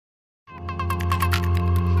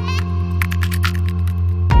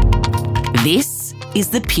This is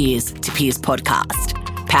the Peers to Peers podcast,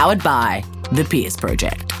 powered by the Peers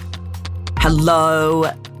Project. Hello,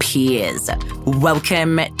 peers.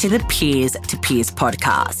 Welcome to the Peers to Peers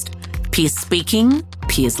podcast. Peers speaking,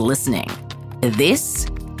 peers listening. This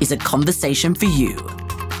is a conversation for you.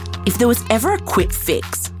 If there was ever a quick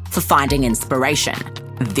fix for finding inspiration,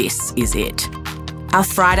 this is it. Our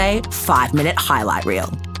Friday 5-minute highlight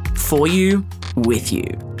reel. For you, with you.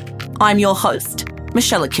 I'm your host,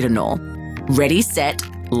 Michelle Kiddenall. Ready, set,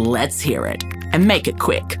 let's hear it. And make it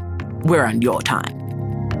quick. We're on your time.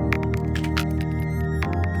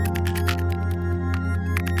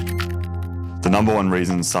 The number one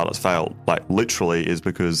reason startups fail, literally, is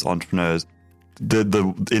because entrepreneurs,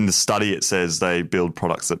 in the study it says they build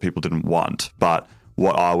products that people didn't want. But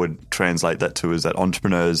what I would translate that to is that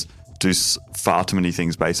entrepreneurs do far too many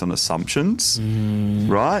things based on assumptions,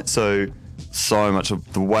 right? So much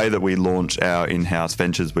of the way that we launch our in-house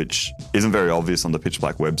ventures, which isn't very obvious on the Pitch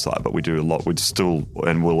Black website, but we do a lot, we still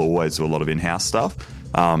and will always do a lot of in-house stuff,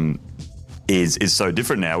 is so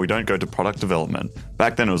different now. We don't go to product development.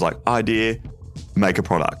 Back then it was like idea, make a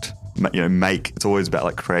product. It's always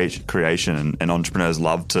about creation, and entrepreneurs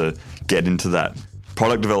love to get into that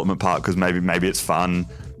product development part because maybe it's fun.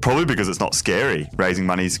 Probably because it's not scary. Raising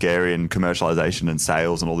money is scary, and commercialization and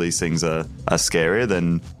sales and all these things are scarier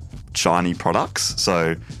than shiny products.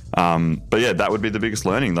 So, but yeah, that would be the biggest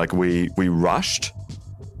learning. We rushed.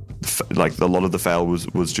 A lot of the fail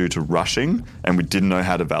was due to rushing, and we didn't know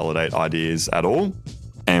how to validate ideas at all.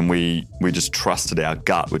 And we just trusted our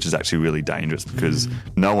gut, which is actually really dangerous because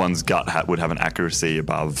no one's gut would have an accuracy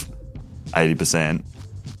above 80%,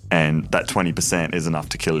 and that 20% is enough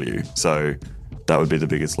to kill you. So that would be the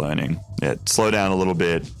biggest learning. Yeah, slow down a little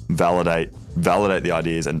bit, validate the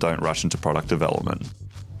ideas, and don't rush into product development.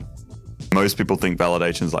 Most people think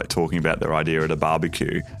validation is like talking about their idea at a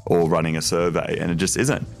barbecue or running a survey, and it just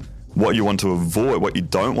isn't. What you want to avoid, what you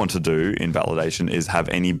don't want to do in validation is have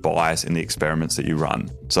any bias in the experiments that you run.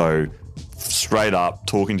 So straight up,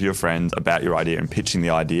 talking to your friends about your idea and pitching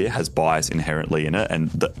the idea has bias inherently in it,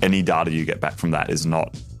 and any data you get back from that is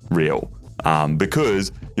not real.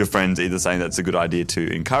 Because your friend's either saying that's a good idea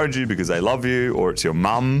to encourage you because they love you, or it's your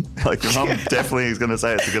mum. Your mum definitely is going to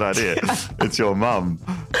say it's a good idea. It's your mum.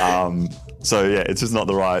 So yeah, it's just not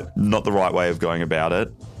the right way of going about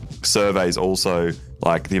it. Surveys also,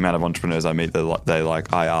 the amount of entrepreneurs I meet,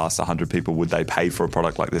 I asked 100 people, would they pay for a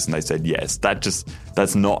product like this? And they said yes.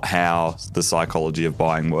 That's not how the psychology of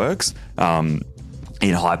buying works.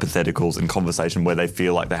 In hypotheticals and conversation where they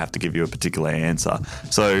feel like they have to give you a particular answer.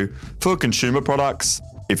 So for consumer products,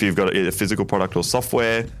 if you've got a physical product or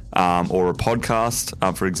software or a podcast,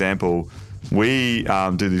 for example, we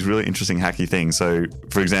do these really interesting hacky things. So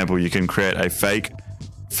for example, you can create a fake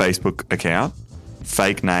Facebook account,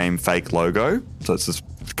 fake name, fake logo. So it's just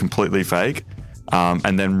completely fake.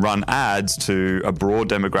 And then run ads to a broad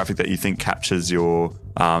demographic that you think captures your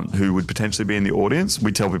who would potentially be in the audience.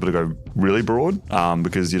 We tell people to go really broad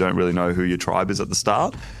because you don't really know who your tribe is at the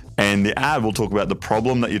start. And the ad will talk about the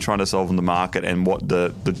problem that you're trying to solve in the market and what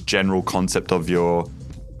the general concept of your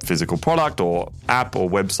physical product or app or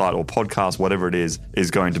website or podcast, whatever it is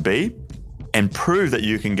going to be, and prove that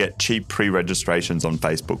you can get cheap pre-registrations on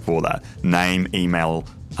Facebook for that. Name, email,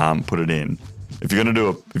 put it in. If you're going to do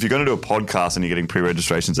a podcast and you're getting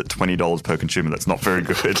pre-registrations at $20 per consumer, that's not very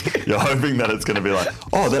good. You're hoping that it's going to be like,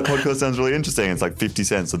 oh, that podcast sounds really interesting. It's like 50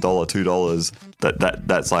 cents, $1, $2.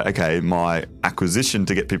 That's like, okay, my acquisition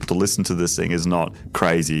to get people to listen to this thing is not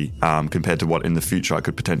crazy compared to what in the future I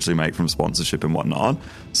could potentially make from sponsorship and whatnot.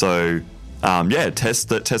 So test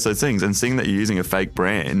those things, and seeing that you're using a fake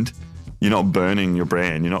brand. You're not burning your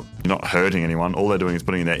brand. You're not hurting anyone. All they're doing is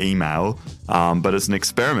putting in their email. But it's an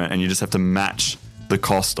experiment, and you just have to match the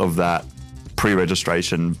cost of that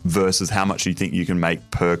pre-registration versus how much you think you can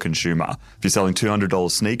make per consumer. If you're selling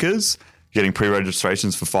 $200 sneakers, getting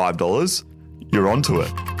pre-registrations for $5, you're onto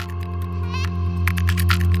it.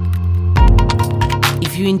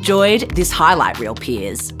 If you enjoyed this highlight reel,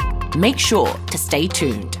 peers, make sure to stay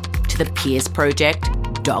tuned to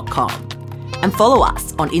thepeersproject.com. and follow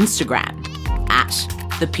us on Instagram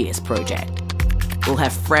 @The Peers Project. We'll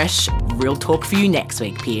have fresh, real talk for you next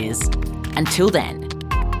week, peers. Until then,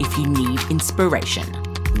 if you need inspiration,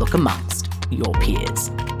 look amongst your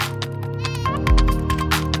peers.